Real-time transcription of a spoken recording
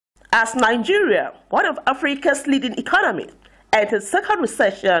As Nigeria, one of Africa's leading economies, entered second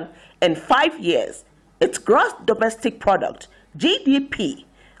recession in 5 years, its gross domestic product, GDP,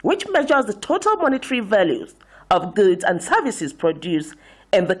 which measures the total monetary values of goods and services produced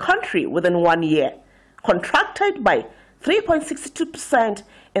in the country within 1 year, contracted by 3.62%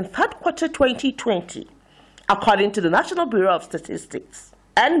 in third quarter 2020, according to the National Bureau of Statistics,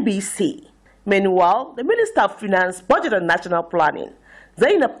 NBC. Meanwhile, the Minister of Finance, Budget and National Planning,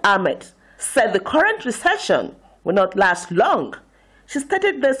 Zainab Ahmed, said the current recession will not last long. She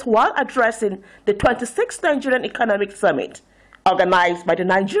stated this while addressing the 26th Nigerian Economic Summit, organized by the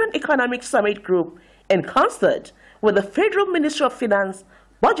Nigerian Economic Summit Group in concert with the Federal Ministry of Finance,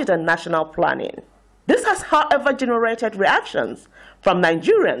 Budget and National Planning. This has, however, generated reactions from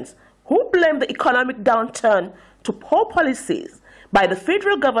Nigerians who blame the economic downturn to poor policies by the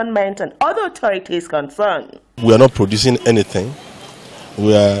federal government and other authorities concerned. We are not producing anything.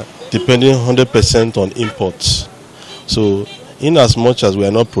 We are depending 100% on imports. So, in as much as we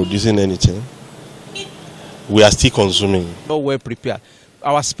are not producing anything, we are still consuming. Not well prepared.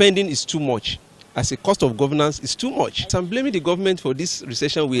 Our spending is too much. As a cost of governance is too much. So I'm blaming the government for this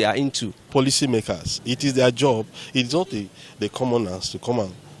recession we are into. Policymakers, it is their job. It is not the commoners to come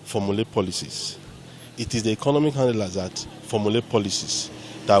and formulate policies. It is the economic handlers that formulate policies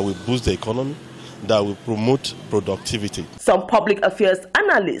that will boost the economy, that will promote productivity. Some public affairs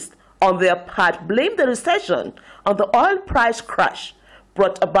analysts, on their part, blame the recession on the oil price crash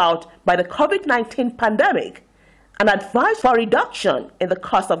brought about by the COVID-19 pandemic and advise for a reduction in the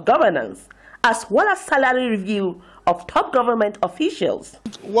cost of governance, as well as salary review of top government officials.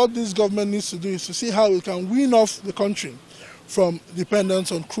 What this government needs to do is to see how we can wean off the country from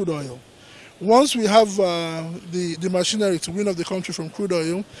dependence on crude oil. Once we have the machinery to wean off the country from crude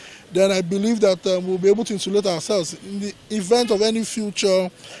oil, then I believe that we'll be able to insulate ourselves in the event of any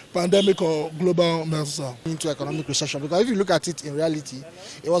future pandemic or global meltdown. Into economic recession, because if you look at it in reality,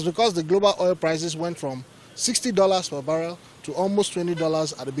 it was because the global oil prices went from $60 per barrel to almost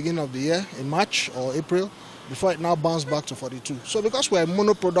 $20 at the beginning of the year, in March or April, before it now bounced back to 42. So because we're a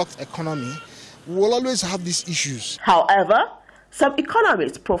monoproduct economy, we will always have these issues. However, some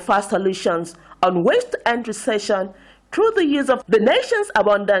economists profile solutions on ways to end recession through the use of the nation's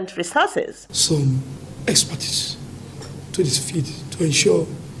abundant resources. Some expertise to this field to ensure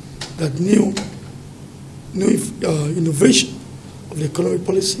that new innovation of the economic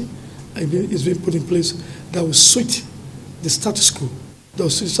policy is being put in place that will suit the status quo, the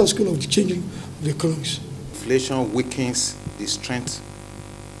status quo of the changing of the economics. Inflation weakens the strength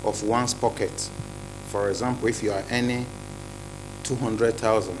of one's pocket. For example, if you are earning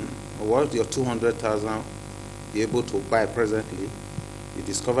 200,000, what your 200,000 be able to buy presently, you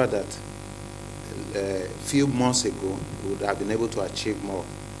discover that a few months ago you would have been able to achieve more.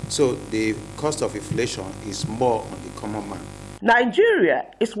 So the cost of inflation is more on the common man. Nigeria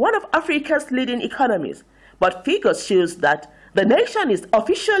is one of Africa's leading economies, but figures shows that the nation is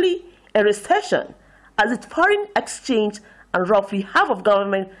officially in recession as its foreign exchange and roughly half of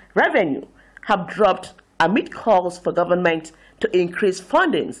government revenue have dropped amid calls for government to increase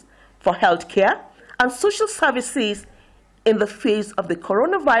fundings for healthcare and social services in the face of the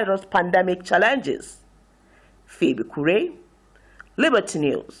coronavirus pandemic challenges. Phoebe Kure, Liberty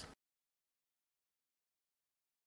News.